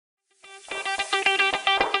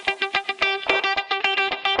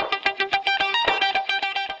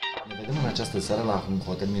această seară la un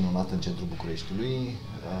hotel minunat în centrul Bucureștiului,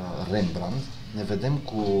 Rembrandt. Ne vedem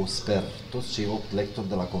cu, sper, toți cei 8 lectori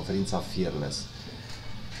de la Conferința Fearless.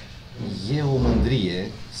 E o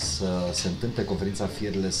mândrie să se întâmple Conferința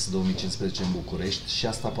Fearless 2015 în București și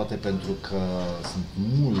asta poate pentru că sunt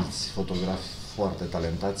mulți fotografi foarte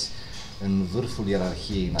talentați în vârful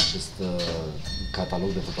ierarhiei în acest catalog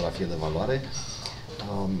de fotografie de valoare.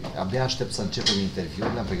 Abia aștept să începem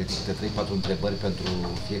interviurile, am pregătit câte 3-4 întrebări pentru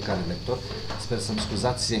fiecare lector. Sper să-mi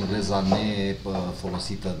scuzați engleza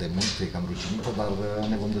nefolosită de mult, e cam rucinită, dar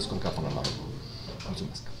ne vom descurca până la urmă.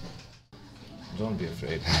 Mulțumesc! Don't be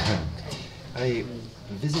afraid. I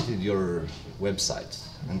visited your website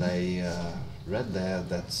and I read there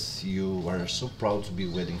that you are so proud to be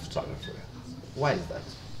a wedding photographer. Why is that?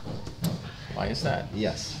 Why is that?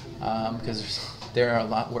 Yes. Because there are a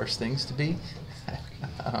lot worse things to be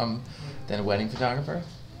than a wedding photographer,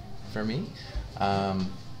 for me. I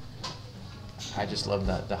just love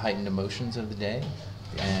the heightened emotions of the day,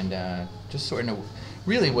 and just sort of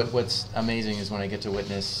really what's amazing is when I get to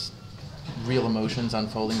witness real emotions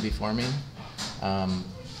unfolding before me.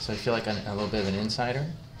 So I feel like I'm a little bit of an insider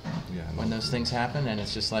when those things happen, and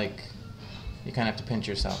it's just like you kind of have to pinch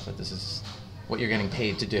yourself that this is what you're getting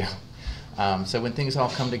paid to do. So when things all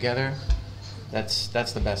come together,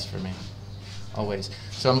 that's the best for me, always.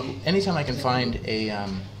 So anytime I can find a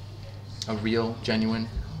real, genuine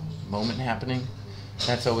moment happening,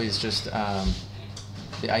 that's always just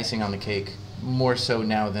the icing on the cake. More so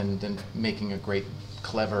now than making a great,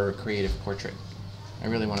 clever, creative portrait. I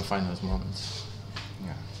really want to find those moments.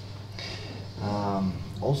 Yeah.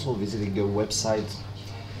 Also, visiting your website,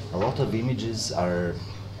 a lot of images are,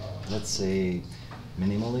 let's say,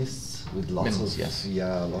 minimalist with lots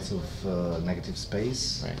of negative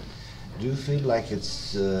space. Right. Do you feel like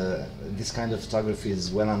it's this kind of photography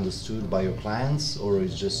is well understood by your clients, or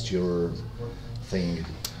is just your thing?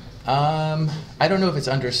 I don't know if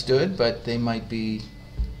it's understood, but they might be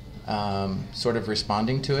sort of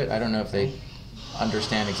responding to it. I don't know if they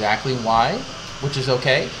understand exactly why, which is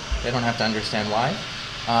okay. They don't have to understand why.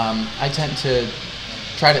 I tend to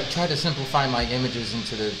try to simplify my images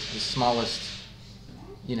into the smallest,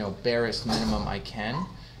 barest minimum I can,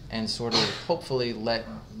 and sort of hopefully let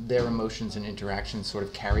their emotions and interactions sort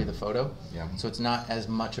of carry the photo. Yeah. So it's not as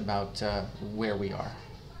much about where we are.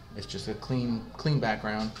 It's just a clean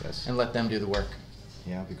background, yes, and let them do the work.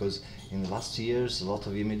 Yeah, because in the last years, a lot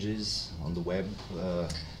of images on the web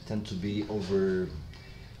tend to be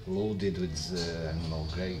overloaded with,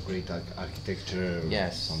 great architecture.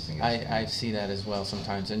 Yes, or something else. I see that as well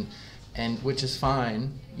sometimes, and which is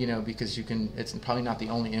fine, because it's probably not the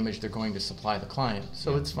only image they're going to supply the client,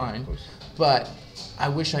 so it's fine. But I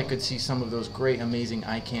wish I could see some of those great, amazing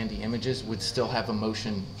eye candy images would still have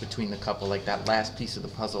emotion between the couple, like that last piece of the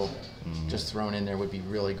puzzle just thrown in there would be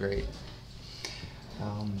really great.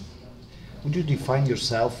 Would you define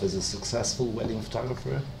yourself as a successful wedding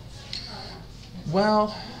photographer?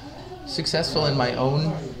 Well, successful in my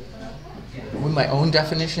own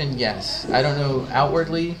definition, yes. I don't know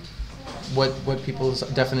outwardly what people's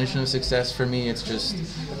definition of success. For me, it's just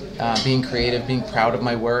being creative, being proud of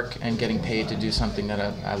my work, and getting paid to do something that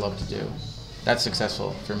I love to do. That's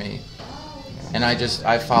successful for me. And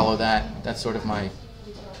I follow that. That's sort of my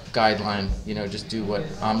guideline, just do what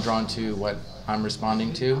I'm drawn to, what I'm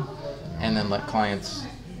responding to, and then let clients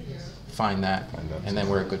find that, and then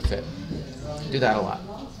we're a good fit. Do that a lot.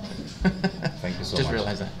 Thank you so much. Just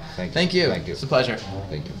realize that. Thank you. Thank you. It's a pleasure.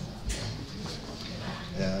 Thank you.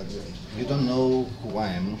 You don't know who I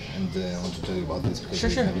am, and I want to tell you about this because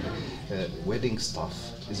Sure. WeddingStaff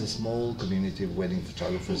is a small community of wedding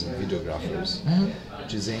photographers and videographers,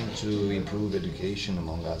 which is aimed to improve education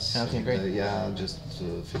among us. Okay, great. Just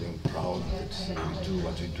feeling proud that we do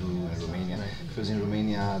what we do in Romania, because in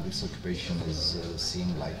Romania this occupation is seen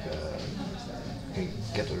like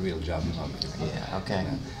get a real job. Yeah. Okay.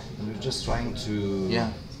 And we're just trying to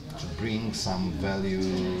bring some value,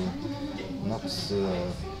 not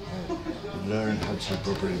learn how to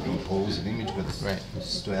properly compose an image, but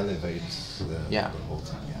just to elevate the whole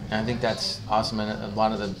thing. Yeah. And I think that's awesome. And a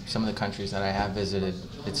lot of some of the countries that I have visited,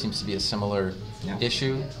 it seems to be a similar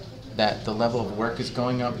issue, that the level of work is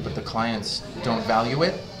going up, but the clients don't value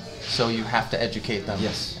it. So you have to educate them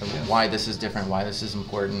why this is different, why this is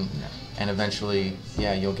important, and eventually,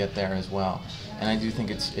 you'll get there as well. And I do think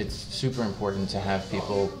it's super important to have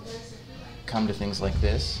people come to things like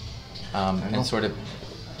this and sort of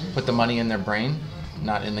put the money in their brain,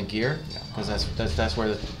 not in the gear, because that's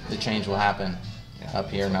where the change will happen, up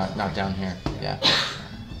here, not down here. Yeah.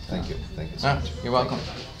 Thank you so much. You're welcome.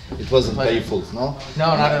 It wasn't painful, no? No,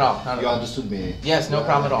 not at all. Not at You all. understood me? Yes, no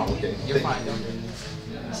problem at all. Okay. You're fine.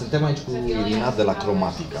 Suntem aici cu Irina de la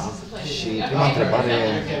Cromatica și prima întrebare,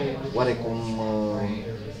 oarecum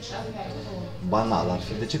banal, ar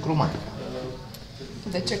fi de ce Cromatica?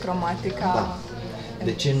 De ce Cromatica? Da.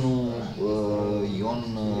 De ce nu Ion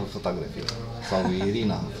fotografie sau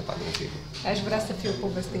Irina fotografie? Aș vrea să fie o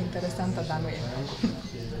poveste interesantă, dar nu e.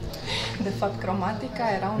 De fapt, Cromatica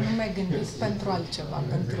era un nume gândit pentru altceva,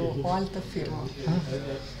 pentru o altă firmă.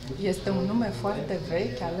 Este un nume foarte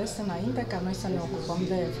vechi, ales înainte ca noi să ne ocupăm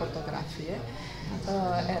de fotografie.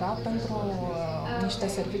 Era pentru niște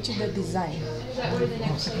servicii de design.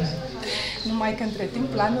 Numai că între timp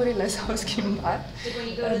planurile s-au schimbat,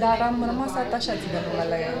 dar am rămas atașați de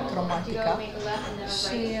numele Cromatica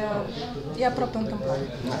și e aproape o întâmplare.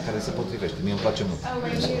 Da, care se potrivește, mie îmi place mult.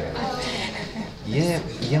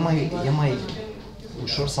 E mai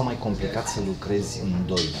ușor sau mai complicat să lucrezi în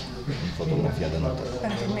doi în fotografia de notă?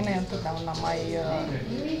 Pentru mine e întotdeauna mai,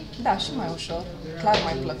 da, și mai ușor, clar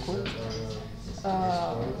mai plăcut.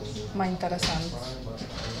 Mai interesant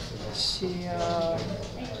și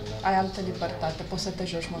ai altă libertate, poți să te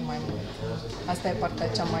joci mult mai mult. Asta e partea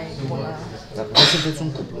cea mai bună. Dar voi sunteți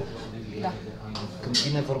un cuplu. Da. Când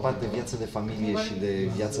vine vorba de viață de familie și de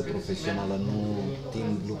viață profesională, nu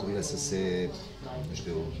tind lucrurile să se, nu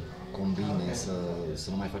știu, combine, să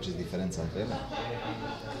nu mai faceți diferența între ele?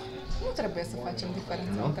 Nu trebuie să facem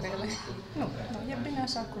diferența între ele. Nu, e bine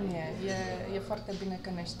așa cum e. E foarte bine că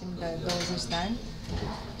ne știm de 20 de ani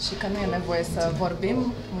și că nu e nevoie să vorbim.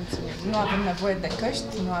 Mulțumim. Nu avem nevoie de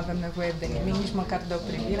căști, nu avem nevoie de nimic, nici măcar de o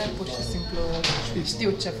privire. Pur și simplu știu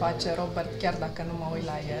ce face Robert, chiar dacă nu mă uit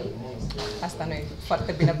la el. Asta nu e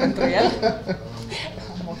foarte bine pentru el.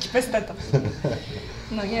 Am ochii peste tot.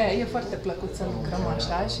 Nu, e foarte plăcut să lucrăm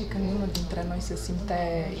așa și când unul dintre noi se simte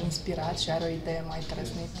inspirat și are o idee mai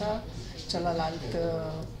trăsnită, celălalt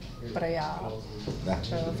preia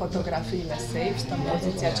fotografiile safe, stă în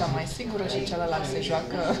poziția cea mai sigură și celălalt se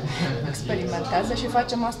joacă, experimentează și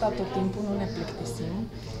facem asta tot timpul, nu ne plictisim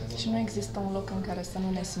și nu există un loc în care să nu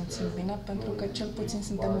ne simțim bine, pentru că cel puțin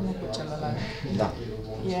suntem unul cu celălalt. Da.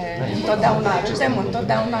 Întotdeauna râdem,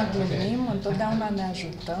 întotdeauna glumim, întotdeauna ne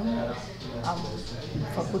ajutăm. Am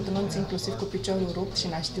făcut nunți inclusiv cu piciorul rupt și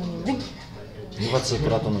n-a știut nimeni. Nu v-ați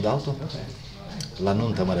săturat unul de altul? La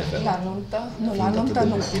nuntă mă refer. La nuntă? Nu, la nuntă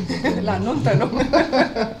nu. La nuntă nu.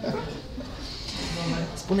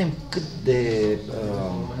 Spune-mi cât de,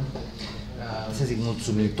 să zic,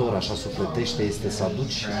 mulțumitor, așa sufletește este să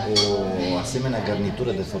aduci o asemenea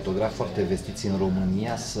garnitură de fotografi foarte vestiți în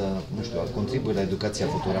România să, nu știu, contribuie la educația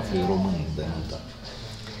fotografului român de nuntă.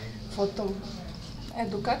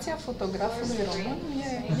 Educația fotografului român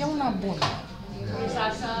e una bună.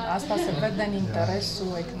 Asta se vede în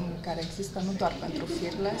interesul care există nu doar pentru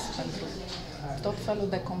Fearless, pentru tot felul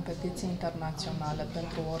de competiții internaționale,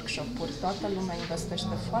 pentru workshop-uri. Toată lumea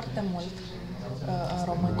investește foarte mult în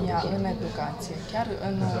România în educație, chiar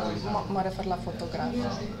mă refer la fotografi.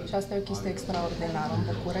 Și asta e o chestie extraordinară. În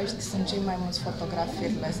București sunt cei mai mulți fotografi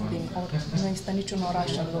Fearless din ori. Nu există niciun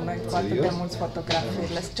oraș în lume cu atât de mulți fotografi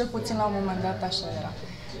Fearless. Cel puțin la un moment dat așa era.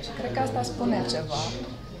 Și cred că asta spune ceva.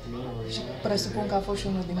 Și presupun că a fost și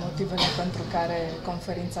unul din motivele pentru care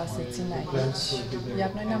conferința se ține aici.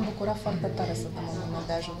 Iar noi ne-am bucurat foarte tare să dăm o mână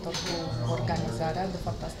de ajutor cu organizarea. De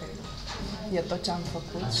fapt, asta e tot ce am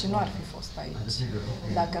făcut și nu ar fi fost aici.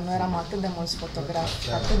 Dacă nu eram atât de mulți fotografi,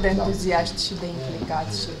 atât de entuziaști și de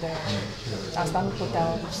implicați și de... Asta nu putea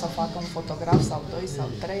să facă un fotograf sau doi sau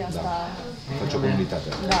trei, asta... Face o comunitate.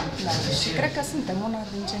 Da. Și cred că suntem una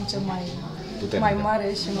din ce în ce mai mare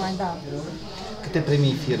și mai, da. Câte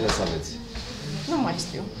premii Fearless aveți? Nu mai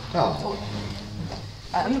știu.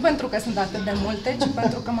 Nu pentru că sunt atât de multe, ci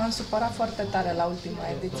pentru că m-am supărat foarte tare la ultima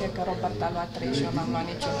ediție, că Robert a luat 3 și eu n-am luat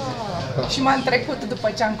niciunul. Și m-am trecut după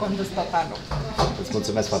ce am condus tot anul. Îți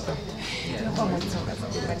mulțumesc foarte mult. Vă mulțumesc.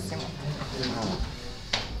 Mersi mult.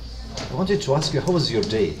 I wanted to ask you, how was your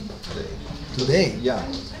day Today? Yeah.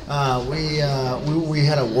 We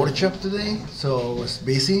had a workshop today, so I was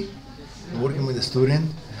busy working with the student,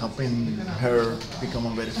 helping her become a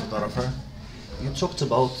better photographer. You talked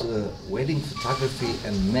about wedding photography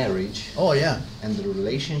and marriage. Oh yeah. And the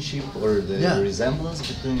relationship or the resemblance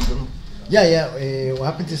between them. What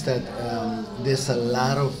happens is that there's a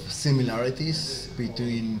lot of similarities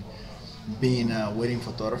between being a wedding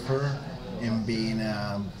photographer and being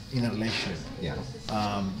in a relationship. Yeah.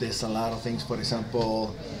 There's a lot of things. For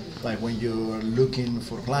example, like when you're looking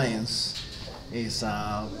for clients, it's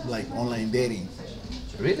like online dating.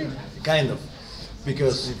 Really? Kind of.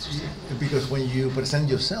 Because when you present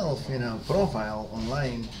yourself in a profile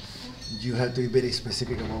online, you have to be very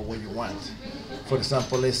specific about what you want. For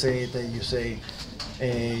example, let's say that you say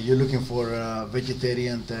you're looking for a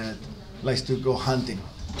vegetarian that likes to go hunting,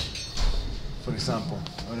 for example.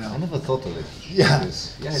 I never thought of it. Yeah.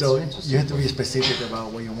 Yeah, so it's you have to be specific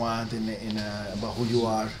about what you want and about who you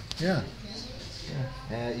are. Yeah.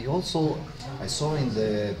 You also, I saw in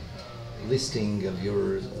the listing of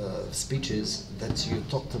your speeches that you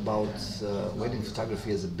talked about wedding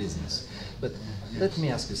photography as a business. But let me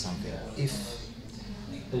ask you something. If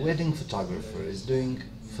a wedding photographer is doing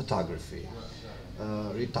photography,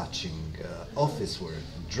 retouching, office work,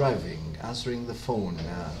 driving, answering the phone,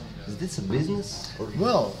 is this a business? Or?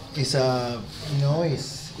 Well, it's a,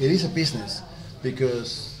 it is a business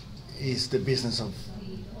because it's the business of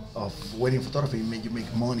wedding photography. You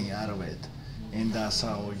make money out of it, and that's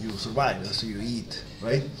how you survive. That's how you eat,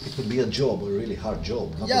 right? It could be a job, a really hard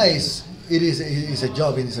job. Yeah, it's a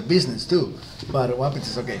job and it's a business too. But what happens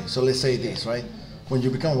is, okay, so let's say this, right? When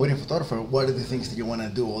you become a wedding photographer, what are the things that you want to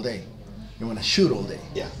do all day? You want to shoot all day,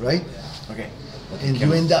 yeah, right? Okay, and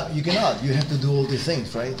you end up, you cannot. You have to do all these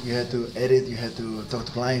things, right? You have to edit, you have to talk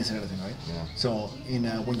to clients and everything, right? Yeah. So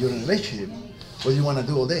when you're in a relationship, what do you want to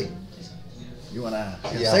do all day? You want to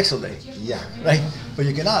have sex all day, yeah, right? But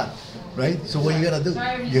you cannot, right? So what you gotta do?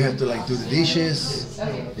 You have to do the dishes,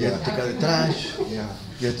 you have to take out the trash,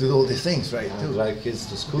 you have to do all these things, right? Too. Drive kids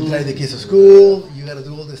to school. You drive the kids to school. You gotta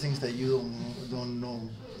do all the things that you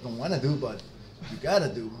don't want to do, but you gotta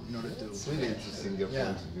do in order to. It's really interesting your point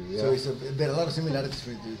of view. So there are a lot of similarities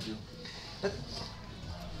between the two. But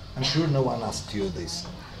I'm sure no one asked you this.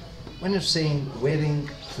 When you're saying wedding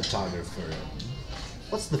photographer,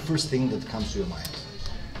 what's the first thing that comes to your mind?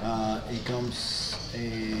 It comes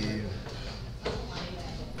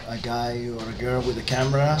a guy or a girl with a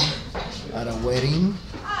camera at a wedding.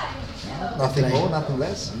 Nothing more, nothing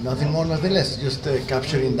less? Nothing more, nothing less. Just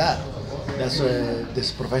capturing that. That's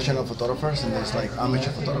there's professional photographers and there's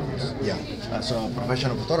amateur photographers. Yeah. So a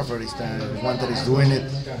professional photographer is the one that is doing it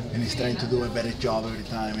and is trying to do a better job every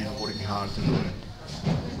time and working hard to do it.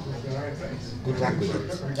 Good luck with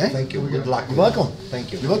it. Eh? Thank you. Good luck. You're welcome.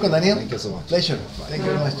 Thank you. You're welcome, Daniel. Thank you so much. Pleasure. Thank you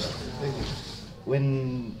very much. Thank you.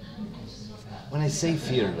 When I say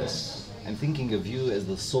fearless, I'm thinking of you as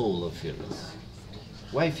the soul of fearless.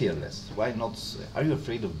 Why fearless? Why not? Are you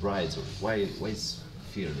afraid of brides, or why is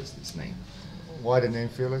fearless this name? Why the name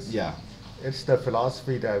Fearless? Yeah. It's the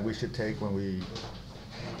philosophy that we should take when we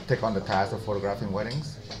take on the task of photographing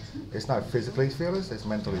weddings. It's not physically fearless, it's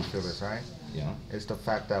mentally fearless, right? Yeah. It's the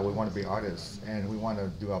fact that we want to be artists and we want to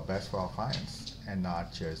do our best for our clients and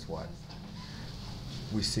not just what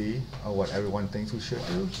we see or what everyone thinks we should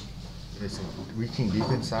do. It's reaching deep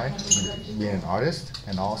inside, being an artist,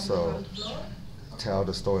 and also tell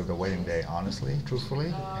the story of the wedding day honestly,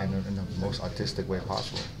 truthfully, and in the most artistic way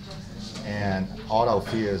possible. And all our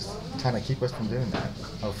fears kind of keep us from doing that.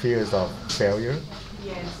 Our fears of failure,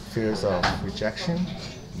 fears of rejection,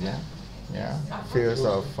 fears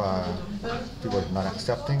of people not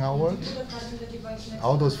accepting our work.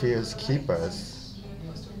 All those fears keep us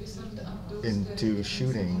into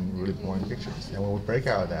shooting really boring pictures. And when we break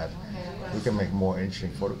out of that, we can make more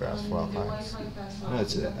interesting photographs for our clients. No, I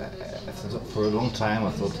thought for a long time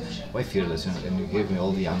I thought, why fearless? And you gave me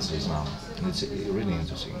all the answers now. And it's really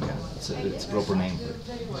interesting. Yeah, it's a proper name for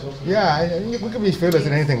it. Yeah, we can be fearless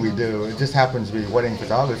in anything we do. It just happens to be wedding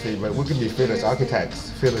photography, but we can be fearless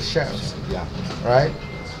architects, fearless chefs. Yeah. Right?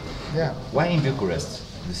 Yeah. Why in Bucharest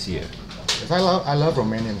this year? I love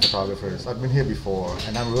Romanian photographers. I've been here before,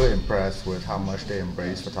 and I'm really impressed with how much they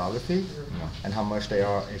embrace photography and how much they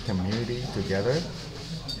are a community together.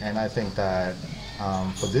 And I think that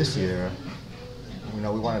for this year, we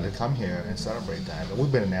wanted to come here and celebrate that.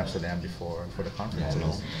 We've been in Amsterdam before for the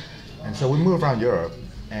conferences, and so we moved around Europe.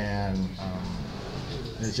 And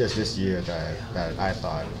it's just this year that I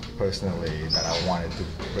thought personally that I wanted to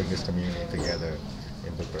bring this community together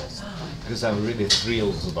in Bucharest. Because I'm really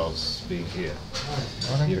thrilled about being here.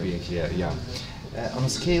 Being here, yeah. On a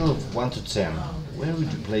scale of 1 to 10, where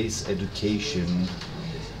would you place education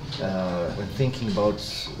when thinking about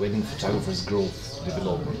wedding photographers' growth,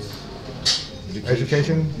 development?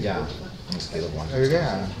 Education? Yeah, on a scale of 1 to 10.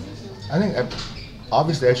 Yeah. I think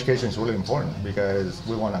obviously education is really important because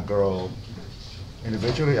we want to grow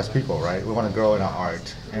individually as people, right? We want to grow in our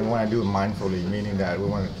art, and we want to do it mindfully, meaning that we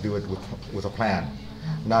want to do it with a plan,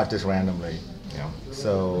 not just randomly. Yeah.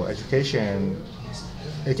 So education,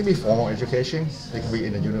 it can be formal education, it can be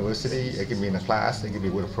in a university, it can be in a class, it can be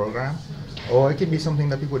with a program, or it can be something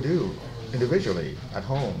that people do individually at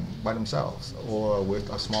home by themselves, or with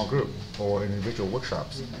a small group, or individual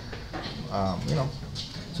workshops.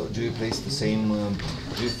 So So do you place the same,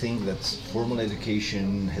 do you think that formal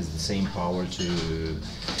education has the same power to,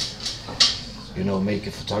 you know, make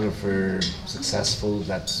a photographer successful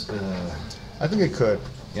that... I think it could.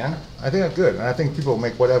 Yeah? I think it's good, and I think people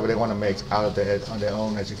make whatever they want to make out of on their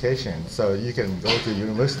own education. So you can go to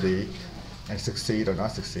university and succeed or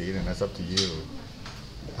not succeed, and that's up to you.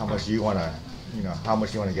 How much you want to, you know, how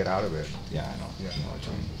much you want to get out of it. Yeah, I know. Yeah. I know what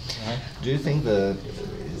you mean. Do you think that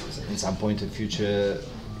in some point in the future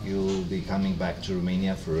you'll be coming back to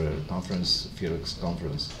Romania for a conference, Fearless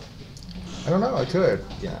conference? I don't know. I could.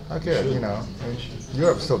 Yeah. I could. You know,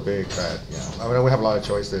 Europe's so big that I mean we have a lot of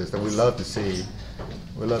choices that we love to see.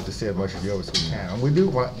 We love to see as much of Europe as we can, and we do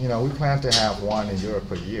want. You know, we plan to have one in Europe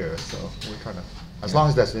per year. So we're trying to, as long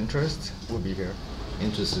as there's interest, we'll be here.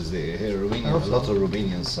 Interest is there. Here, Romania, a lot of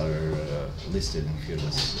Romanians are listed in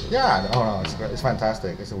Fearless. Yeah. Oh no, it's great. It's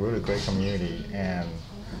fantastic. It's a really great community, and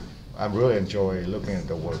I really enjoy looking at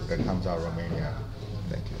the work that comes out of Romania.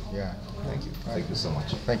 Thank you. Yeah. Thank you. Thank you so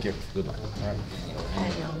much. Thank you. Good luck. All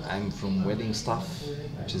right. I'm from WeddingStaff,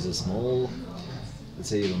 which is a small, let's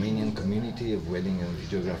say, Romanian community of wedding and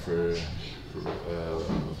videographer,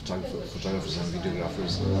 photographers and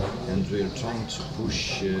videographers, and we're trying to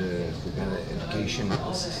push for better education.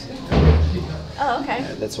 Oh, okay.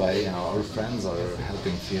 That's why, you know, our friends are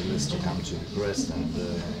helping Fearless to come to Bucharest, and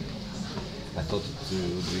I thought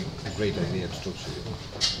it would be a great idea to talk to you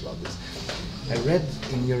about this. I read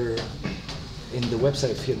in the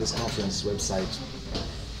website, Fearless Conference website,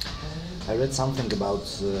 I read something about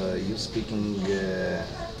you speaking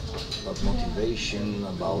about motivation,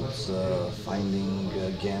 about finding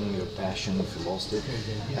again your passion if you lost it.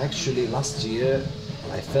 Actually, last year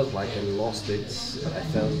I felt like I lost it. I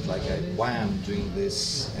felt like why I'm doing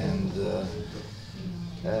this, and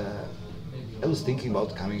I was thinking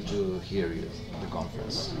about coming to hear you, the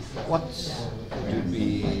conference. What would you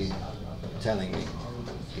be telling me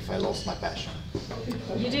if I lost my passion?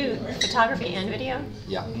 You do photography and video?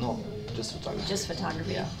 Yeah, no, just photography. Just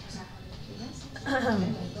photography. Yeah.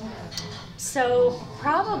 So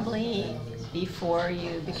probably before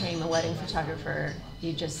you became a wedding photographer,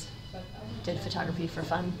 you just did photography for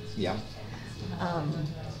fun? Yeah.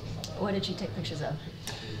 What did you take pictures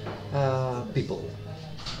of? People.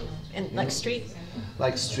 And like street?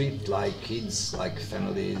 Like street, like kids, like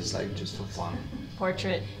families, like just for fun.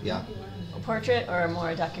 Portrait? Yeah. A portrait or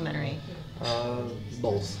more a documentary?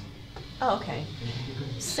 Both. Oh, okay.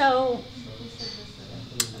 So,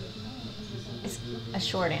 it's a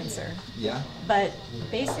short answer. Yeah. But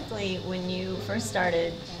basically, when you first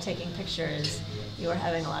started taking pictures, you were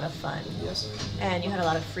having a lot of fun. Yes. And you had a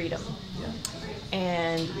lot of freedom. Yeah.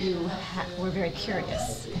 And you were very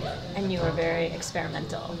curious. And you were very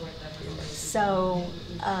experimental. So,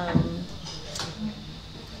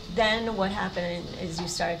 then what happened is you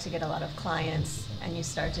started to get a lot of clients, and you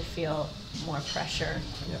start to feel more pressure.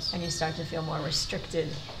 Yes. And you start to feel more restricted.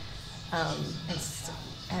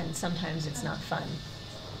 And sometimes it's not fun.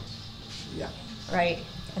 Yeah. Right?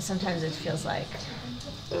 And sometimes it feels like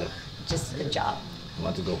just a job. I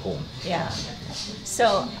want to go home. Yeah.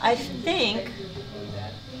 So I think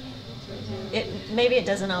maybe it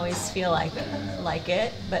doesn't always feel like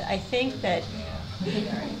it, but I think that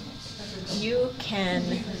you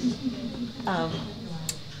can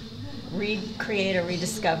recreate or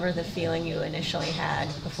rediscover the feeling you initially had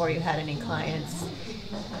before you had any clients.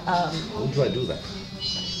 How do I do that?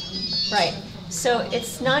 Right. So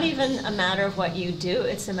it's not even a matter of what you do,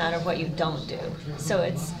 it's a matter of what you don't do. So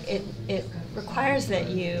it requires that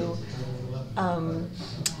you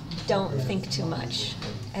don't think too much,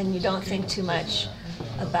 and you don't think too much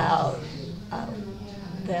about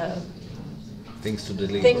the Things to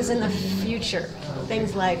deliver. things in the future.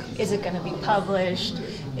 Things like, is it going to be published?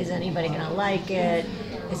 Is anybody going to like it?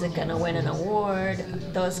 Is it going to win an award?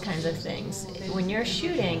 Those kinds of things. When you're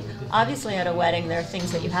shooting, obviously at a wedding, there are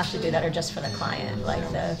things that you have to do that are just for the client, like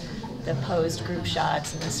the posed group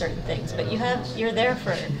shots and the certain things. But you're there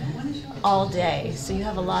for all day, so you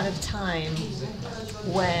have a lot of time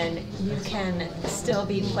when you can still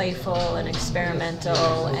be playful and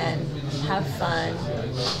experimental and have fun.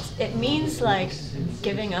 It means like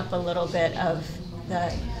giving up a little bit of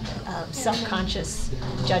the self-conscious,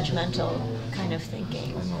 judgmental kind of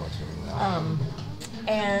thinking. I know what you mean.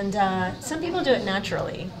 And some people do it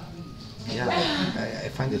naturally. Yeah, I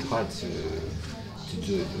find it hard to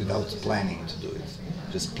do it without planning to do it.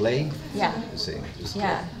 Just play. Yeah. You say, just play.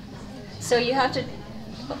 Yeah. So you have to.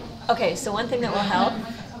 Okay. So one thing that will help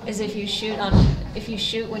is if you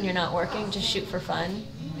shoot when you're not working, just shoot for fun,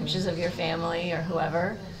 pictures of your family or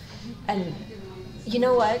whoever. And you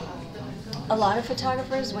know what? A lot of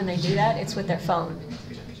photographers, when they do that, it's with their phone.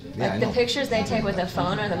 Like the pictures they take with a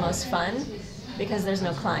phone are the most fun because there's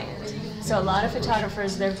no client. So a lot of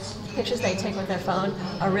photographers, their pictures they take with their phone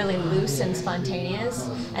are really loose and spontaneous,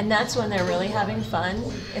 and that's when they're really having fun,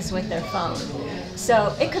 is with their phone.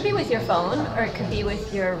 So it could be with your phone or it could be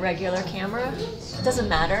with your regular camera. It doesn't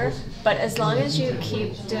matter, but as long as you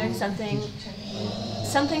keep doing something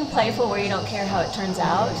playful where you don't care how it turns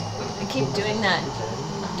out, and keep doing that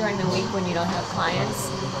during the week when you don't have clients,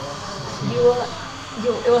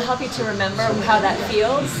 it will help you to remember how that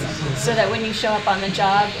feels, so that when you show up on the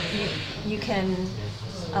job, you can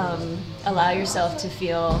allow yourself to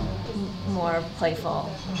feel more playful.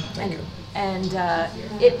 And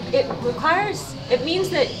it means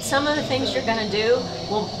that some of the things you're going to do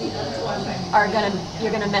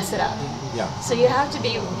you're going to mess it up. Yeah. So you have to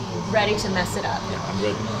be ready to mess it up. Yeah, I'm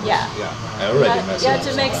ready. Yeah. Yeah, I already messed it up. You have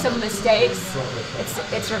to make some mistakes.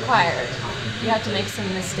 It's required. You have to make some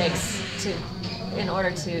mistakes in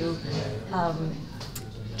order to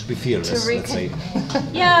be fearless, let's say.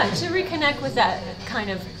 Yeah, to reconnect with that kind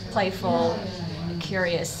of playful,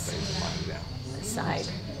 curious side.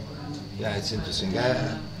 Yeah, it's interesting.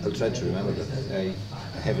 I'll try to remember that. I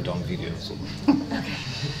have it on video. So. Okay.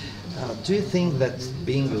 Do you think that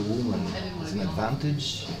being a woman is an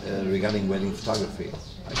advantage regarding wedding photography?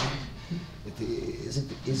 Is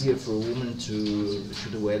it easier for a woman to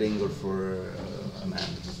shoot a wedding or for a man?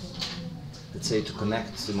 Let's say to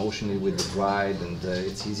connect emotionally with the bride, and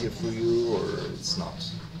it's easier for you, or it's not?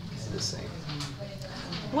 It's the same.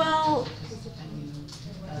 Well,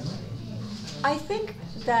 I think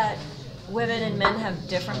that women and men have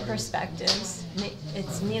different perspectives.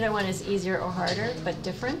 It's neither one is easier or harder, but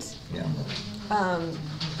different. Yeah.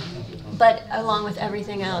 But along with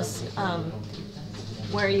everything else,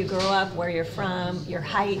 where you grow up, where you're from, your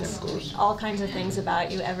height, all kinds of things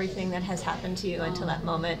about you, everything that has happened to you until that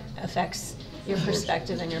moment affects your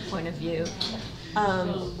perspective and your point of view.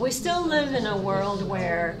 We still live in a world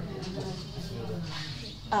where,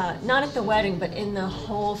 not at the wedding, but in the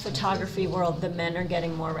whole photography world, the men are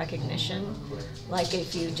getting more recognition. Like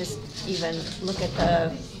if you just even look at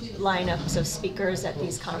the lineups of speakers at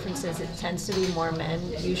these conferences, it tends to be more men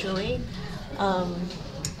usually.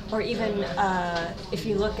 Or even if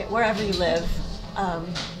you look at wherever you live,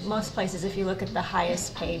 most places, if you look at the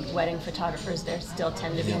highest paid wedding photographers, there still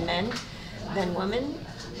tend to be men than women.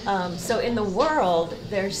 So in the world,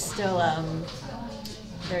 there's still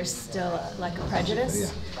like a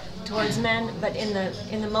prejudice towards men. But in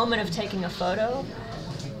the moment of taking a photo,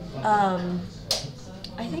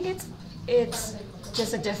 I think it's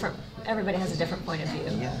just a different. Everybody has a different point of view.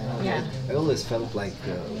 Yeah. I always felt like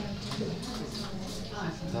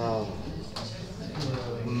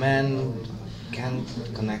men can't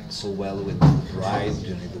connect so well with the bride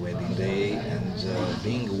during the wedding day, and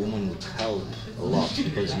being a woman would help a lot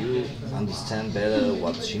because you understand better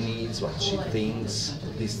what she needs, what she thinks.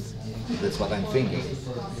 At least that's what I'm thinking.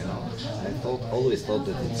 You know, I always thought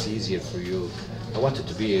that it's easier for you. I wanted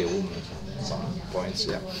to be a woman at some points.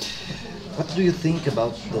 Yeah. What do you think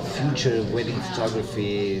about the future wedding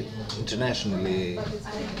photography internationally?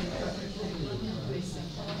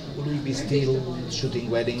 Will we be still shooting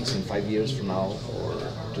weddings in 5 years from now, or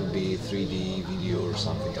to be 3D video or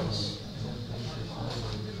something else?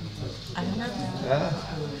 I don't know.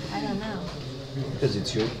 I don't know. Because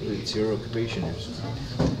it's your occupation.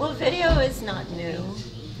 Well, video is not new.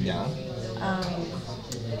 Yeah.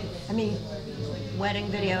 I mean, wedding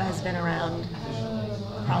video has been around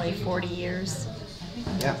probably 40 years.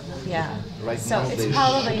 Yeah. Yeah. Right so now it's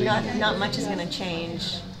probably not much is going to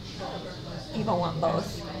change. People want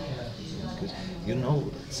both. You know,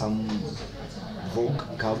 some Vogue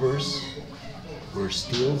covers were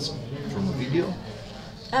stills from a video.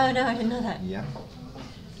 Oh no, I didn't know that. Yeah.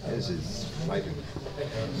 Yes, it's frightening.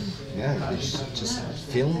 Yeah, they just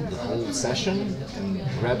filmed the whole session and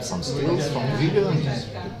grabbed some stills from the video and just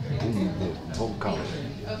boom, the Vogue cover.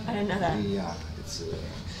 I didn't know that. Yeah, it's.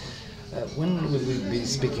 When will we be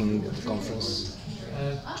speaking at the conference?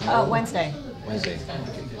 Wednesday. Wednesday.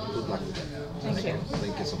 Okay. Good luck with that. Thank you.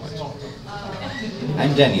 Thank you so much.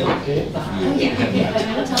 I'm Daniel. And you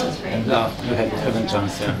haven't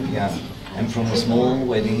chance, yeah. I'm from a small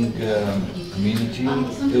wedding community, not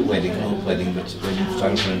wedding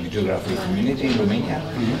photography and videography community in Romania.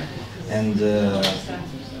 Mm-hmm. And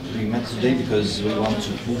we met today because we want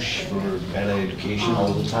to push for better education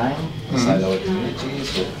all the time inside our community.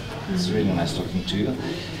 So it's really nice talking to you.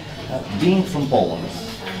 Being from Poland,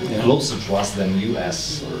 closer to us than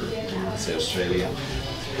US or let's say Australia,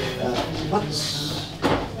 what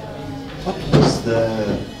was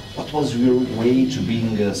the what was your way to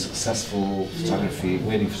being a successful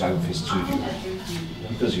wedding photography studio?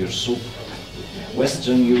 Because you're so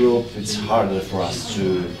Western Europe, it's harder for us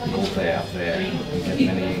to go there and get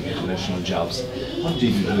many international jobs. How did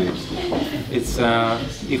you do it? It's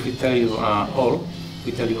if we tell you all,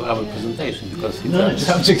 we tell you our presentation because it's No, the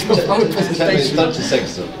subject of our presentation. 30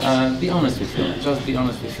 seconds. Be honest with you. Just be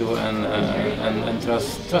honest with you and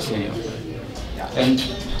trust in you. And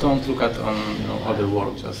don't look at other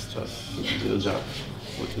work. Just do your job,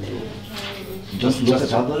 what you do. Just look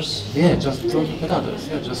at others? Yeah, just don't look at others.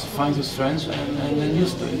 Yeah, just find your strengths and then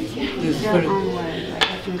use it.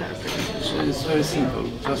 It's very simple.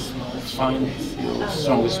 Just find your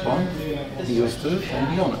strongest point, be used to it,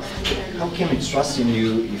 and be honest. How can we trust in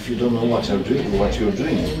you if you don't know what you're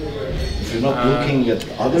doing? If you're not looking at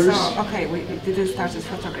others? So, okay, we didn't start with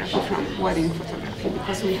photography from wedding photography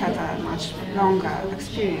because we had a much longer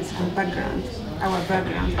experience and background. Our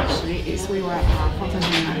background actually is we were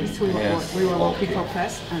photojournalists. We were working for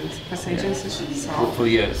press and press agencies. So For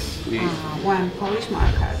years. when Polish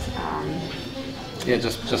market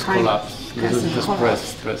Just collapsed. Just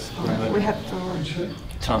press. we had to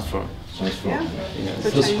Transfer. yeah, Yes. to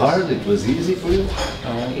It was change. hard, it was easy for you?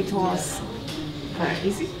 It was very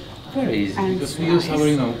easy. Very easy And because we use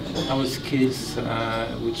nice. our skills,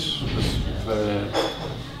 which was very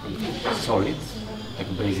solid, like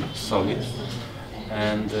basic solid,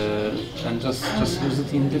 and just use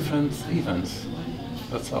it in different events.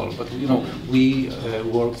 That's all. But we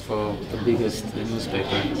worked for the biggest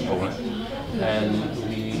newspaper in Poland, and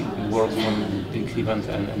we worked on big event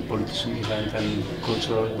and politician event and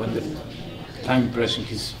cultural when the time pressure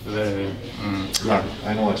is very hard.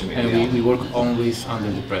 I know what you mean. And we work always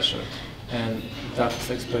under the pressure, and that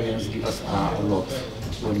experience gives us a lot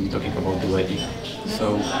when we're talking about the wedding.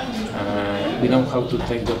 So we know how to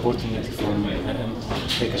take the opportunity from and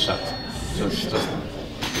take a shot. Just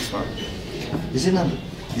this one. Is it an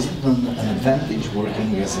advantage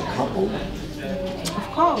working as a couple? Of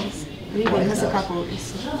course, living as a couple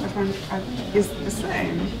is the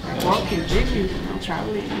same. Working, living,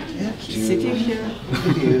 traveling, sitting here.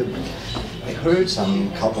 I heard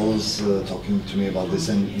some couples talking to me about this,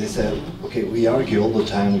 and they said, okay, we argue all the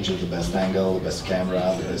time which is the best angle, the best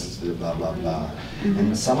camera, the best blah blah blah.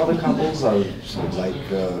 And some other couples are sort of like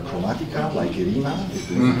Cromatica, like Irina.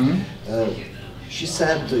 She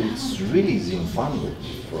said it's really easy and fun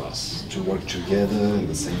for us to work together in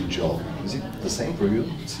the same job. Is it the same for you?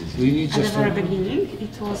 It's easy. We At the just very beginning,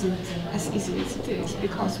 it wasn't as easy as it is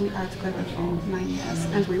because we are together for 9 years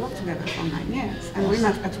and we work together for 9 years and we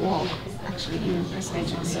met at work, actually in press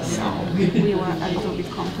agency. So we were a little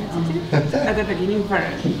bit competitive at the beginning.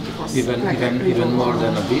 It was even more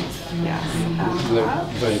than a bit. Yes. We were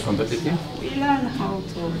very competitive. We learned how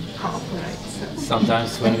to cooperate.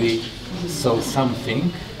 Sometimes when we saw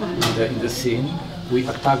something in the scene, we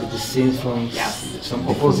attacked the scene from some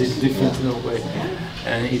opposite, different way,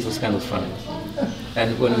 and it was kind of fun.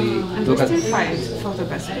 And when we And look we at still fight for the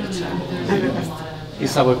best picture and the best.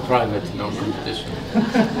 it's our private, competition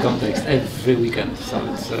context every weekend, so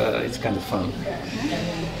it's kind of fun.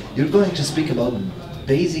 You're going to speak about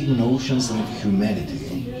basic notions of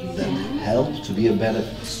humanity that help to be a better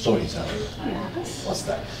storyteller. Yes. What's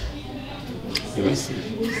that? You will see.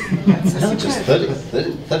 No, just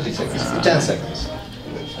 30 seconds, 10 seconds.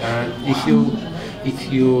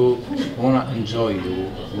 If you wanna enjoy your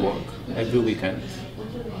work every weekend,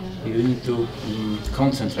 you need to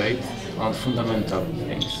concentrate on fundamental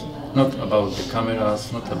things. Not about the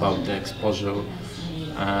cameras, not about the exposure.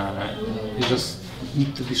 You just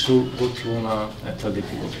need to be sure what you wanna tell the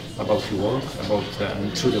people about your work, about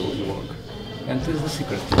and truth about your work. And this is the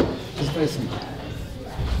secret. It's very simple.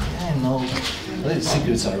 I know. The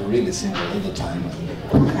secrets are really simple all the time.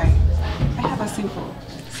 Okay. I have a simple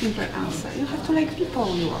answer. You have to like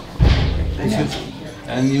people you work with.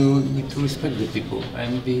 And you need to respect the people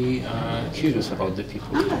and be curious about the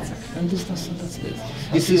people. And that's it.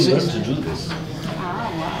 It's easy to do this.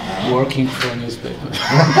 Working for a newspaper.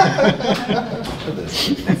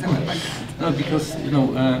 No, because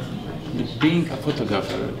being a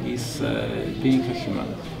photographer is being a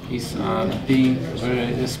human. Is being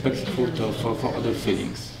very respectful for other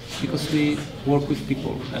feelings. Because we work with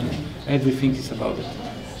people and everything is about it.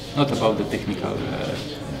 Not about the technical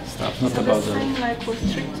stuff, not So about the same like with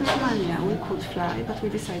trip to Romania, we could fly, but we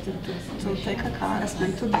decided to take a car and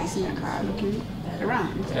spend 2 days in a car looking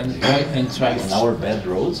around. and try. On our bad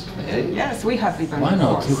roads, okay? Yes, we have even. Why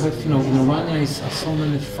not? course. You have, in Romania is so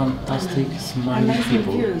many fantastic, smiling Amazing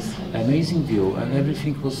people, views. amazing view, and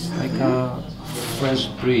everything was like a fresh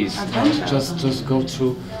breeze. Adventure. Just go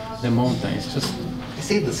through the mountains.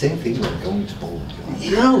 say the same thing when going to Poland.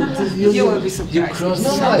 No, You will be surprised. You cross. No,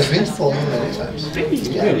 I've been to Poland many times. Really?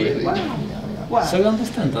 Yeah, Really? Wow. Wow. So you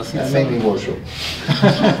understand us. It's, Maybe Warsaw.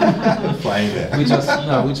 Flying there. we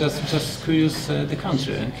just curious the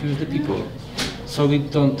country and curious the people. So we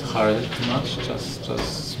don't hurry too much. Just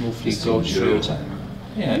smoothly Just go enjoy through. your time.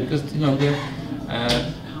 Yeah, because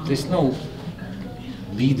there's no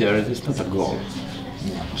leader. There's not a goal.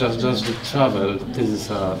 Just the travel. This is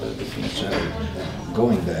the future.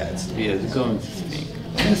 Going there. Yeah, going to think.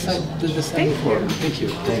 Yes, I did the same before. Thank you.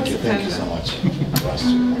 Thank you so much.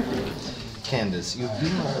 Candice, you've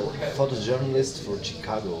been a photojournalist for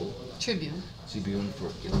Chicago Tribune. for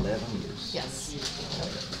 11 years. Yes.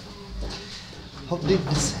 How did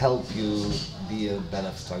this help you be a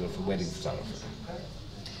better photographer, wedding photographer?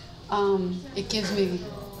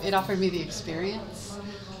 It offered me the experience.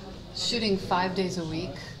 Shooting 5 days a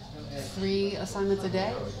week, 3 assignments a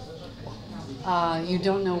day. You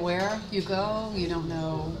don't know where you go, you don't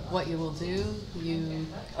know what you will do. You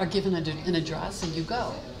are given an address and you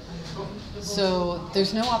go. So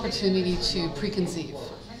there's no opportunity to preconceive.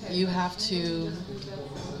 You have to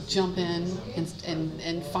jump in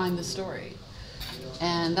and find the story.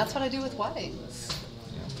 And that's what I do with weddings.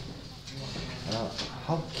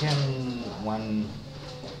 How can one,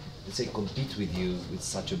 let's say, compete with you with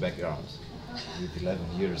such a background, with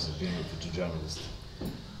 11 years of being a photojournalist?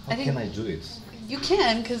 How can I do it? You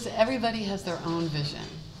can, because everybody has their own vision.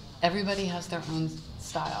 Everybody has their own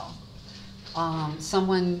style.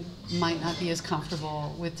 Someone might not be as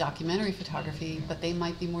comfortable with documentary photography, but they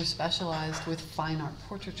might be more specialized with fine art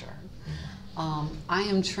portraiture. I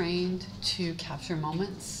am trained to capture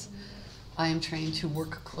moments. I am trained to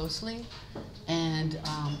work closely and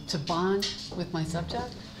to bond with my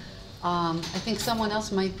subject. I think someone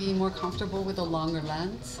else might be more comfortable with a longer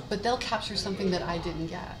lens, but they'll capture something that I didn't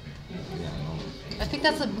get. I think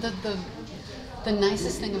that's the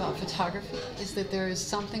nicest thing about photography, is that there is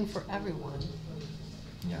something for everyone.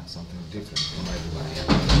 Yeah, something different from everyone.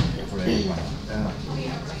 For everyone.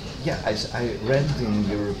 I read in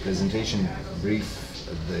your presentation brief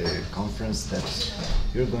at the conference that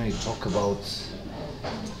you're going to talk about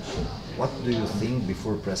what do you think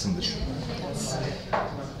before pressing the shutter. Yes.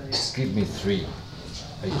 Just give me 3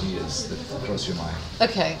 ideas that cross your mind.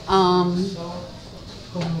 Okay.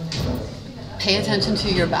 Pay attention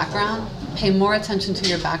to your background. Pay more attention to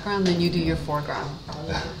your background than you do your foreground.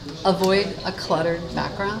 Avoid a cluttered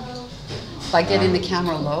background by getting the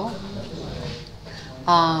camera low.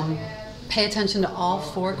 Pay attention to all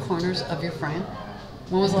 4 corners of your frame.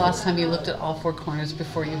 When was the last time you looked at all 4 corners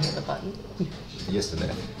before you hit the button?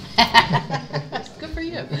 Yesterday. Good for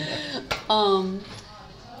you.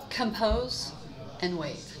 Compose and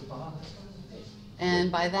wait.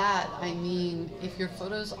 And by that, I mean, if your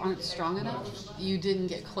photos aren't strong enough, you didn't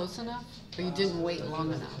get close enough, or you didn't wait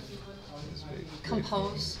long enough.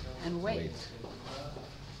 Compose and wait.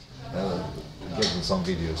 Getting some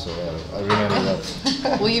videos, so I remember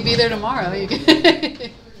that. Will you be there tomorrow?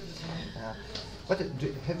 But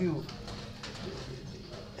have you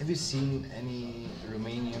seen any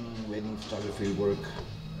Romanian wedding photography work?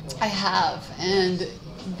 I have, and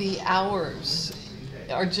the hours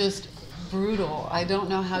are just brutal. I don't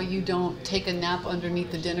know how you don't take a nap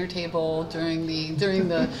underneath the dinner table during the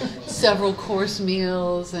several course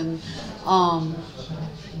meals, and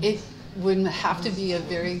it would have to be a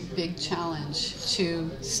very big challenge to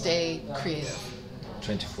stay creative.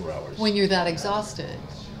 24 hours. When you're that exhausted,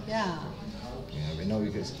 yeah. Yeah, we know,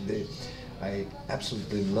 because I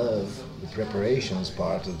absolutely love the preparations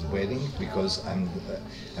part of the wedding, because I'm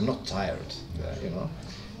not tired, you know.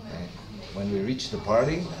 When we reach the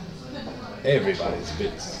party, everybody's a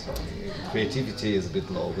bit, creativity is a bit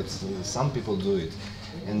low, but some people do it.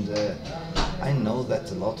 And I know that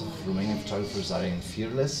a lot of Romanian photographers are in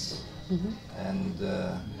Fearless, and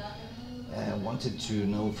I wanted to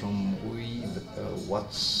know from Huy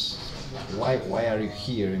why are you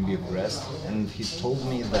here in Bucharest? And he told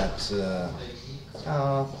me that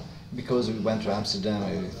because we went to Amsterdam,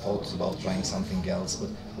 I thought about trying something else, but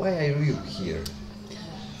why are you here?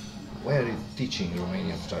 Why are you teaching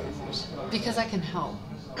Romanian photographers? Because I can help,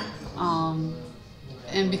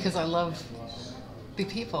 and because I love the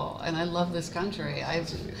people, and I love this country. I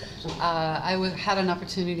had an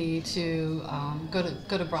opportunity to go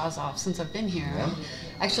to Brasov since I've been here, and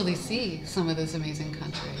actually see some of this amazing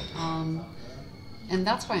country. And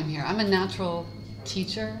that's why I'm here. I'm a natural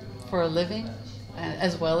teacher for a living,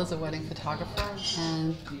 as well as a wedding photographer,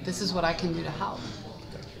 and this is what I can do to help.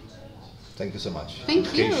 Thank you so much. Thank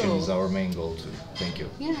Education you. is our main goal too. Thank you.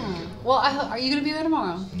 Yeah. Thank you. Well, are you going to be there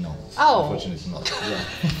tomorrow? No. Oh. Unfortunately not. Yeah.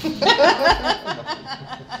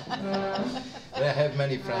 I have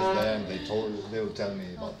many friends there and they will tell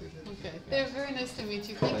me about it. Okay. They're very nice to meet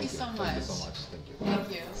you. Thank you so much. Thank you so much. Thank you. Thank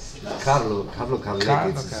you. Carlo Carletti. Carlo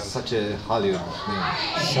It's Carletti. such a Hollywood name.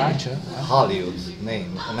 Such a Hollywood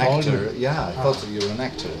name. An actor. Yeah, I thought you were an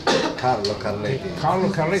actor. Carlo Carletti. Carlo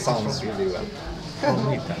Carletti Sounds from- really well.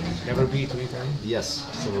 from Italy. Never been to Italy? Yes,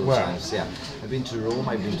 several Where? times. Yeah, I've been to Rome.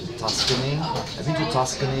 I've been to Tuscany. I've been to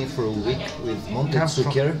Tuscany for a week with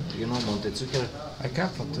Montezuccher. You know Montezuccher? I come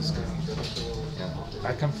from Tuscany. Yeah.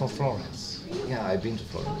 I come from Florence. Yeah, I've been to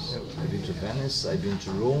Florence. I've been to Venice. I've been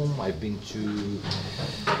to Rome. I've been to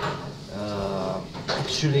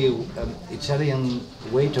actually Italian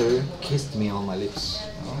waiter kissed me on my lips.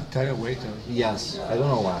 Italian waiter. Yes, I don't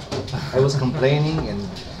know why. I was complaining and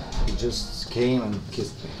he just came and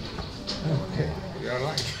kissed me. Okay, you're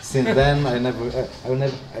right. Since then,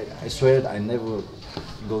 I swear I never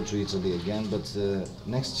go to Italy again. But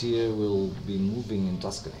next year we'll be moving in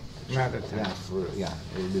Tuscany. Another time. We'll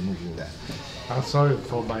be moving there. I'm sorry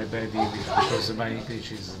for my bad English because my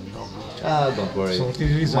English is not good. Don't worry. So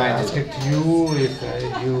this is why I Mine asked is- you if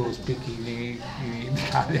you speak in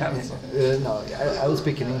Italian. So. No, I will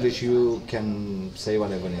speak in English. You can say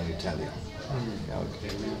whatever in Italian.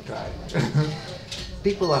 Okay, we'll try.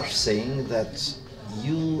 People are saying that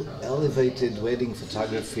you elevated wedding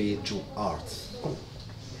photography to art.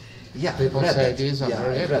 Yeah, People I read say that. this, Yeah, I've I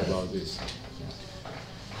read read about this.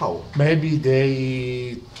 How? Maybe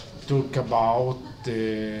they talk about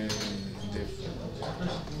the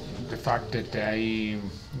fact that in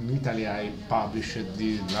Italy I published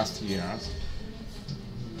the last year,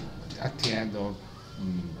 at the end of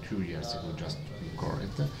 2 years ago, just to be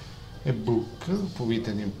correct, a book with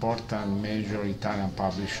an important major Italian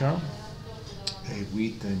publisher,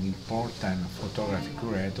 with an important photography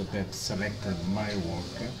curator that selected my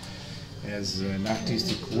work as an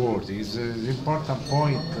artistic work. Is an important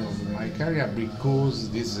point of my career because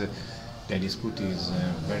this Dennis Kuti is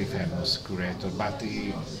a very famous curator, but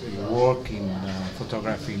he works in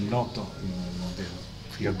photography not in the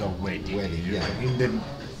field of wedding, in the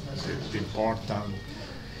important,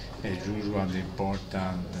 as usual, the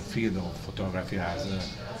important field of photography as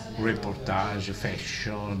reportage,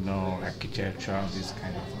 fashion, or architecture, this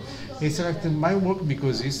kind of thing. He selected my work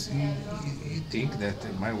because he think that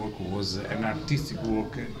my work was an artistic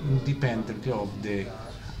work independently of the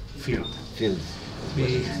field.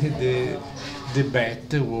 The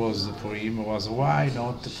bet was for him was why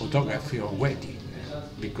not photography of wedding,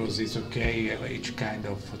 because it's okay each kind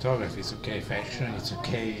of photography, it's okay fashion, it's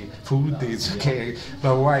okay food, it's okay,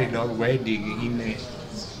 but why not wedding in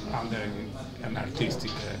under an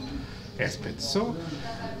artistic aspect. So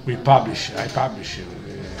I publish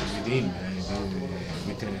with him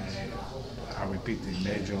with I repeat, a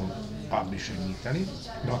major publisher in Italy,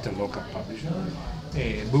 not a local publisher,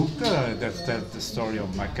 a book that tells the story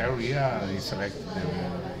of my career. He selected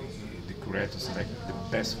the curator selected the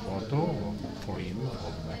best photo for him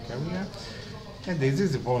of my career, and this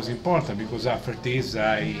is most important because after this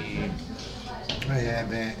I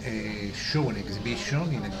have a show, an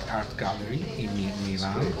exhibition in an art gallery in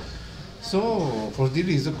Milan. So for this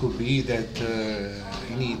reason could be that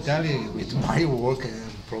in Italy with my work,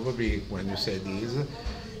 probably when you say this,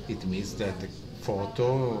 it means that the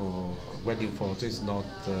photo, wedding photo is not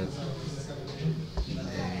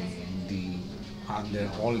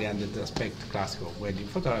only under the aspect classical wedding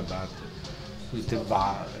photo, but with the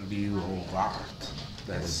value of art.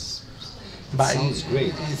 That's sounds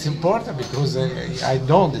great. It's important because I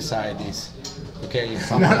don't decide this. Okay,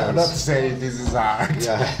 not say this is art,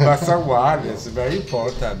 but someone is very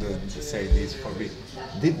important to say this for me.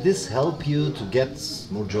 Did this help you to get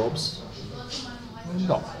more jobs?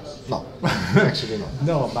 No. No, actually no.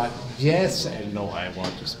 No, but yes and no, I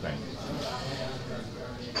want to explain.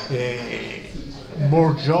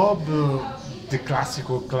 More job, the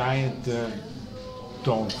classical client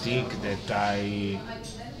don't think that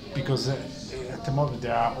because at the moment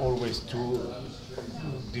there are always two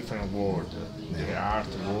different worlds, the art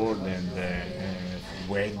world and the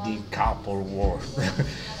wedding couple world.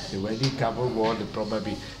 The wedding couple world,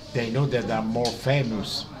 probably they know that they are more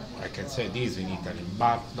famous, I can say this in Italy,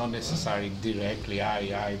 but not necessarily directly.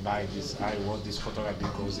 I buy this, I want this photograph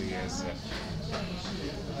because he has,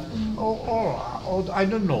 or I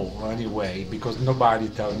don't know anyway, because nobody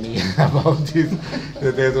tell me about this.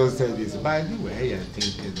 They don't say this, but anyway, I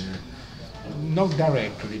think not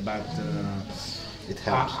directly, but it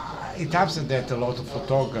helps. It helps that a lot of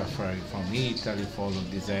photographers from Italy follow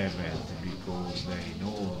this event because they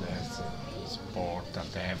know that important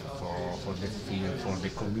to have for the field, for the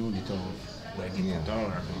community of wedding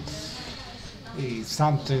photography. It's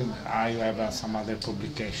something I have some other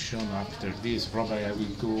publication after this. Probably I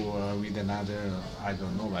will go with another, I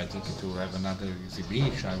don't know, I think to have another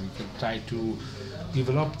exhibition. We can try to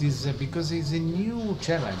develop this because it's a new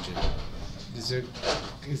challenge. It's a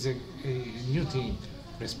new thing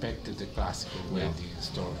respect to the classical wedding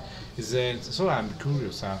story. So I'm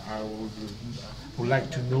curious. I would like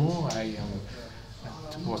to know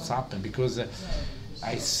what's happened because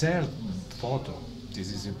I sell photo.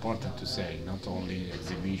 This is important to say, not only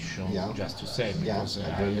exhibition, just to say, because I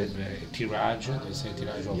have a tirage, they say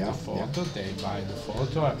tirage of the photo, they buy the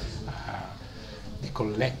photo, the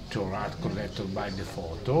art collector buy the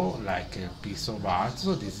photo, like a piece of art,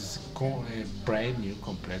 so this is a brand new,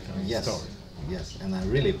 complete story. Yes, and I'm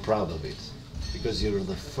really proud of it, because you're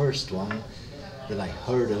the first one that I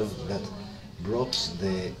heard of that brought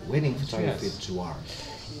the wedding photography to art.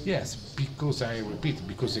 Yes, because I repeat,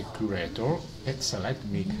 because a curator select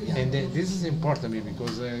me, and this is important to me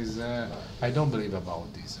because I don't believe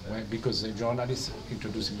about this. Because a journalist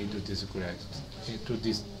introduced me to this curator,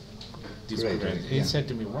 curator. He said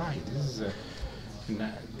to me, "Why? This is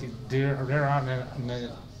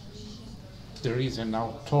there is an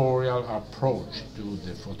authorial approach to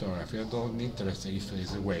the photography. I don't interest if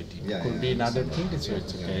it's a wedding. It could be another thing, so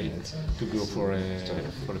it's okay to go for a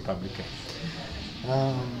publication."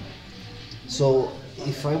 So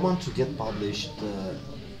if I want to get published,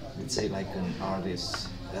 let's say like an artist,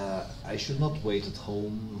 I should not wait at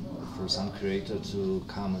home for some creator to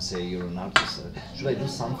come and say you're an artist. Should I do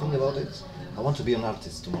something about it? I want to be an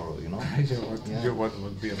artist tomorrow, you know? You want to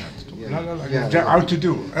be an artist tomorrow. No. How to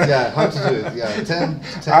do? How to do it, 10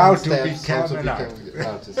 how steps to become an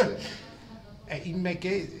artist. In my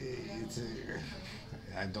case,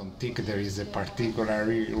 I don't think there is a particular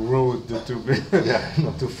road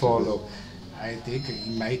to follow. I think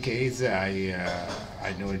in my case,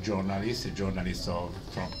 I know a journalist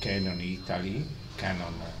from Canon, Italy.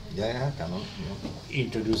 Canon. Canon.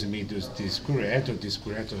 Introduced me to this curator. This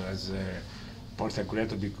curator as a portrait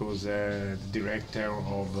curator because director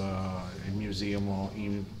of a museum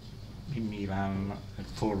in Milan,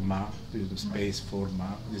 Forma, the space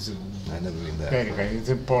Forma. This is it's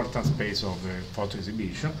an important space of photo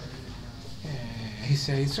exhibition. He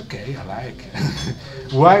said, "It's okay, I like."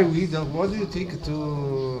 Why we don't? What do you think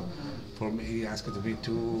for me? He asked me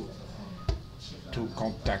to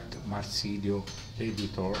contact Marsilio,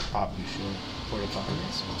 editor, publisher, for a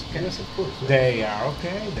publication. Okay. Yes, of course. They are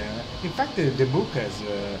okay. In fact, the book has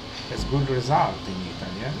good result in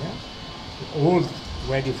Italy. All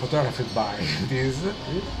wedding photography by this.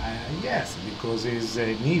 Yes, because it's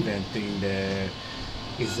an event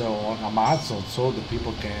it's on Amazon, so the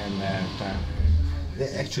people can.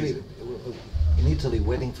 Actually, in Italy,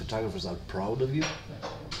 wedding photographers are proud of you,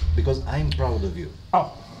 because I'm proud of you.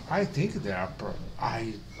 Oh, I think they are proud.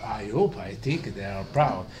 I hope, I think they are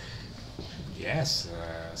proud. Yes,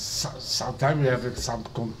 sometimes we have some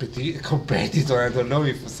competitor. I don't know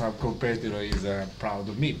if some competitor is proud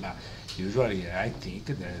of me, but usually I think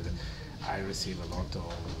that I receive a lot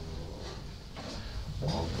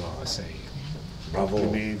of say,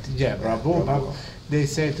 bravo. Yeah, bravo. But they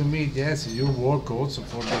say to me, yes, you work also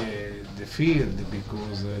for the field,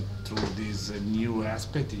 because through this new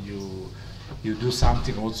aspect you do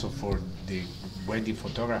something also for the wedding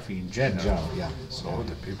photography in general. So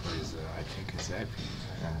the people I think is happy.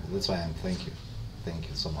 That's why I'm thank you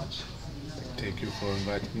so much. Thank you for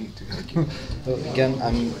inviting me to. Thank you. Again,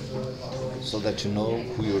 so that you know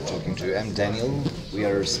who you're talking to. I'm Daniel. We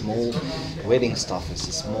are a small WeddingStaff. It's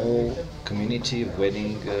a small community of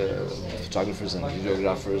wedding photographers and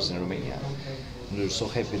videographers in Romania. And we're so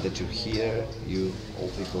happy that you're here. You all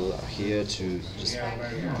people are here to just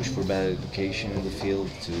push for better education in the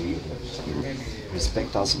field, to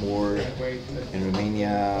respect us more. In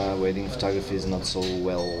Romania, wedding photography is not so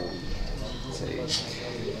well, say.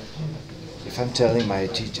 If I'm telling my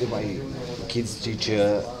kids'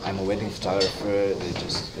 teacher, I'm a wedding photographer, they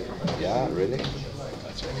just, yeah, really?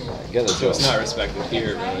 Get a job. So it's not respected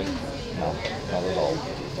here, really? No, not at all.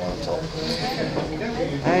 Not at all.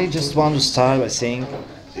 I just want to start by saying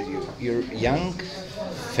that you're young,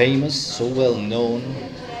 famous, so well known.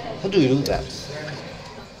 How do you do that?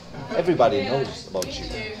 Everybody knows about you.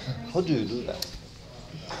 How do you do that?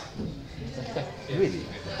 Really?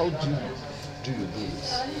 How do you do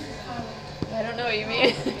this? I don't know what you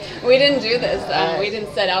mean. We didn't do this. We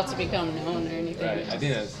didn't set out to become known or anything. Right. I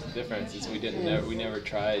think that's the difference. Is we never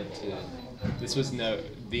tried to. This was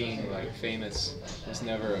being like famous was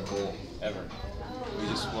never a goal ever. We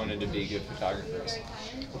just wanted to be good photographers.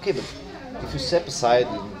 Okay, but if you step aside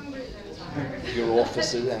in your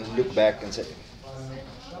offices and look back and say,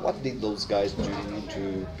 what did those guys do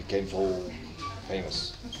to become so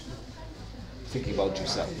famous? Thinking about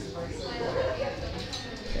yourself.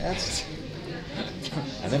 Yes.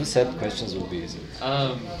 I never said questions would be easy.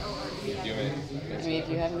 If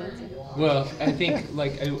you have an answer. Well, I think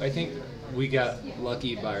I think we got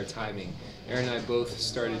lucky by our timing. Erin and I both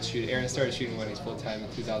started shooting. Erin started shooting weddings full time in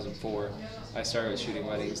 2004. I started shooting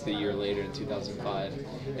weddings the year later in 2005.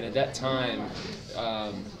 And at that time,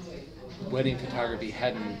 wedding photography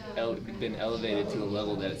hadn't been elevated to the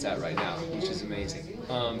level that it's at right now, which is amazing.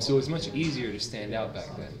 So it was much easier to stand out back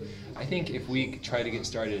then. I think if we tried to get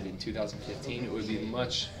started in 2015, it would be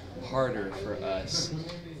much harder for us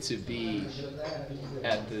to be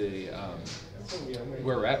at the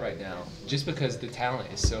where we're at right now, just because the talent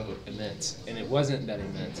is so immense, and it wasn't that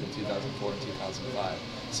immense in 2004 and 2005.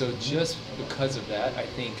 So just because of that, I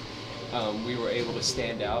think we were able to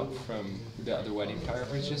stand out from the other wedding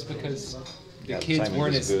photographers, just because the kids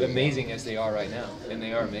weren't as amazing as they are right now, and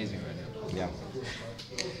they are amazing right now. Yeah.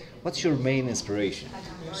 What's your main inspiration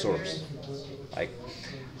source? Like,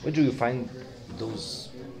 where do you find those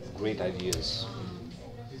great ideas?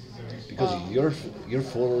 Because your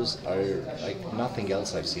photos are like nothing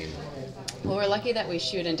else I've seen. Well, we're lucky that we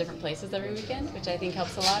shoot in different places every weekend, which I think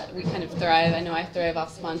helps a lot. We kind of thrive. I know I thrive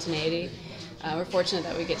off spontaneity. We're fortunate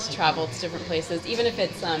that we get to travel to different places, even if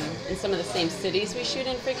it's in some of the same cities we shoot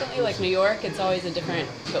in frequently, like New York. It's always a different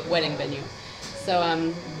wedding venue. So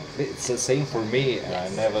it's the same for me, and I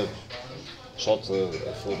never shot a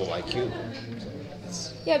photo like you.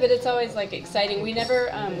 Yeah, but it's always like exciting. We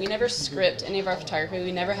never script any of our photography.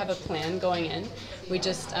 We never have a plan going in. We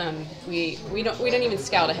just we don't even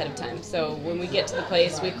scout ahead of time. So when we get to the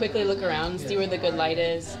place, we quickly look around, see where the good light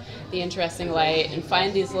is, the interesting light, and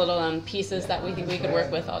find these little pieces that we think we could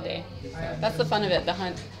work with all day. That's the fun of it, the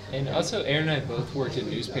hunt. And also, Erin and I both worked in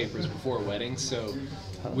newspapers before weddings, so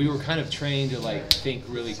we were kind of trained to think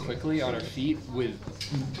really quickly on our feet with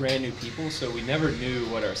brand new people. So we never knew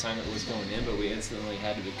what our assignment was going in, but we instantly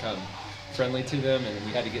had to become friendly to them, and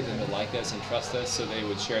we had to get them to like us and trust us, so they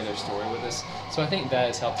would share their story with us. So I think that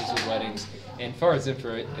has helped us with weddings. And as far as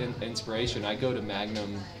inspiration, I go to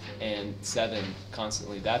Magnum and 7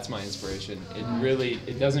 constantly. That's my inspiration.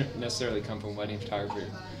 It doesn't necessarily come from wedding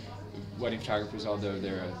photographers, although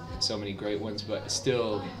there are so many great ones, but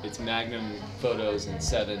still it's Magnum Photos and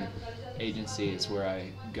 7 Agency is where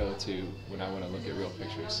I go to when I want to look at real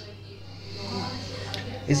pictures.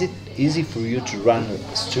 Is it easy for you to run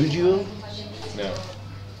a studio? No.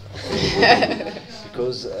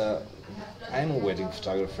 Because I'm a wedding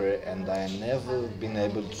photographer, and I never been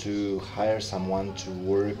able to hire someone to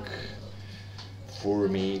work for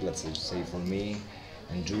me, let's say for me,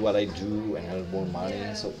 and do what I do and earn more money.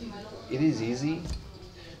 So it is easy.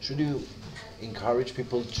 Should you encourage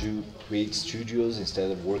people to create studios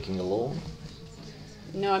instead of working alone?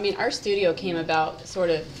 No, I mean, our studio came about sort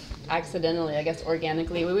of accidentally, I guess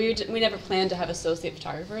organically. We never planned to have associate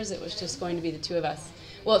photographers. It was just going to be the two of us.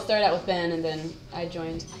 Well, it started out with Ben, and then I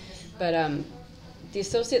joined. But the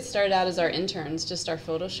associates started out as our interns, just our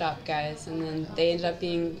Photoshop guys, and then they ended up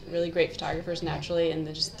being really great photographers naturally, and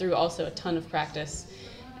then just through also a ton of practice.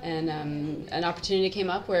 And an opportunity came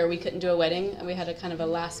up where we couldn't do a wedding, and we had a kind of a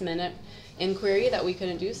last-minute inquiry that we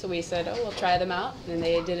couldn't do, so we said, oh, we'll try them out, and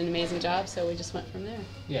they did an amazing job, so we just went from there.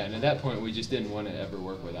 Yeah, and at that point, we just didn't want to ever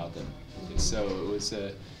work without them. So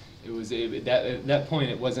at that point,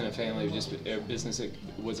 it wasn't a family, it was just a business. It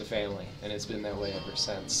was a family, and it's been that way ever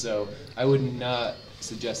since. So I would not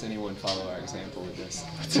suggest anyone follow our example with this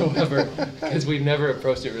whatsoever, because we've never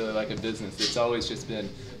approached it really like a business. It's always just been,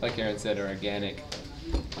 like Erin said, an organic,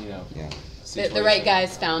 The right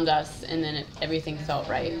guys found us, and then everything felt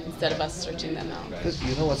right instead of us searching them out. Because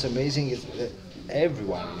you know what's amazing is that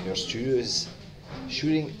everyone in your studio is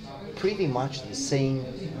shooting pretty much the same,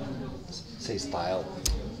 say, style.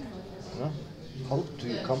 You know? How do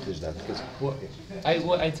you accomplish that? Because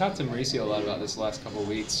I talked to Mauricio a lot about this the last couple of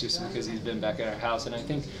weeks, just because he's been back at our house, and I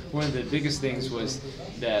think one of the biggest things was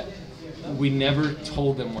that we never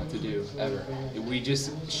told them what to do, ever. We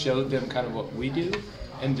just showed them kind of what we do,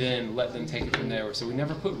 and then let them take it from there. So we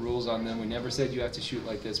never put rules on them. We never said you have to shoot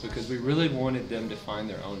like this, because we really wanted them to find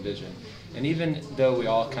their own vision. And even though we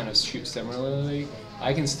all kind of shoot similarly,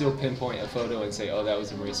 I can still pinpoint a photo and say, oh, that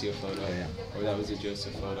was a Mauricio photo, or that was a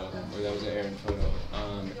Joseph photo, or that was an Erin photo.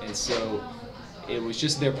 And so it was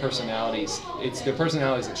just their personalities. It's their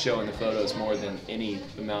personalities that show in the photos more than any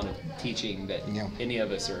amount of teaching that any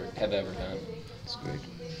of us have ever done. That's great.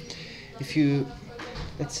 If you,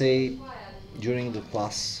 let's say, during the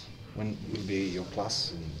class When will be your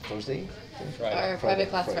class? Thursday? Our private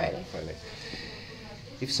class Friday.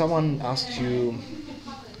 If someone asks you,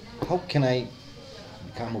 how can I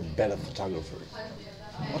become a better photographer?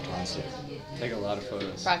 What answer? Take a lot of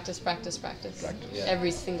photos. Practice. Yeah.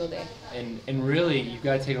 Every single day. And really, you've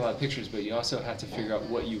got to take a lot of pictures, but you also have to figure out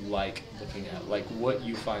what you like looking at, like what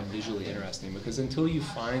you find visually interesting. Because until you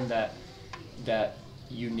find that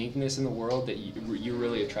uniqueness in the world that you're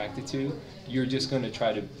really attracted to, you're just going to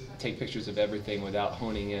try to take pictures of everything without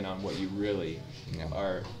honing in on what you really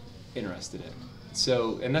are interested in.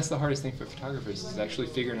 So, and that's the hardest thing for photographers, is actually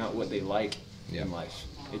figuring out what they like in life.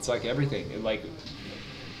 It's like everything. Like,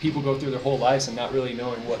 people go through their whole lives and not really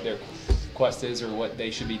knowing what their quest is or what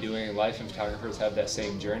they should be doing in life, and photographers have that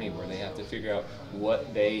same journey where they have to figure out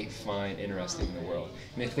what they find interesting in the world.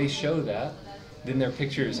 And if they show that, then their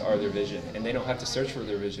pictures are their vision, and they don't have to search for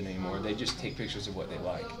their vision anymore. They just take pictures of what they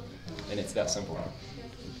like, and it's that simple.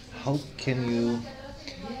 How can you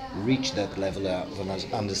reach that level of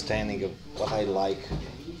an understanding of what I like?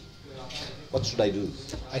 What should I do?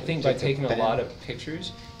 I think by taking a lot of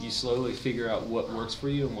pictures, you slowly figure out what works for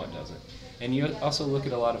you and what doesn't. And you also look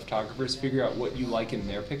at a lot of photographers, figure out what you like in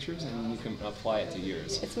their pictures, and you can apply it to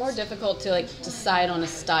yours. It's more difficult to decide on a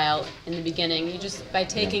style in the beginning. You just, by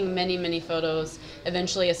taking many photos,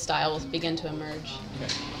 eventually a style will begin to emerge.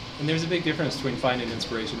 Okay. And there's a big difference between finding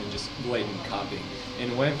inspiration and just blatant copying.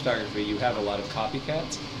 In wedding photography, you have a lot of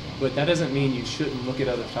copycats, but that doesn't mean you shouldn't look at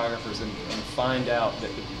other photographers and find out that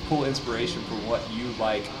pull inspiration from what you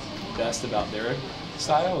like best about their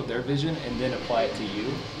style, their vision, and then apply it to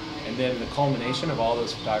you. And then the culmination of all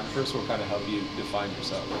those photographers will kind of help you define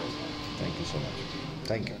yourself. Thank you so much.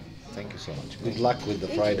 Thank you. Thank you so much. Good luck with the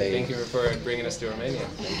Friday. Thank you for bringing us to Romania.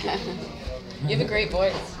 You have a great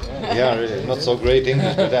voice. Yeah, really. Not so great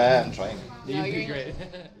English, but I am trying. You'd be great.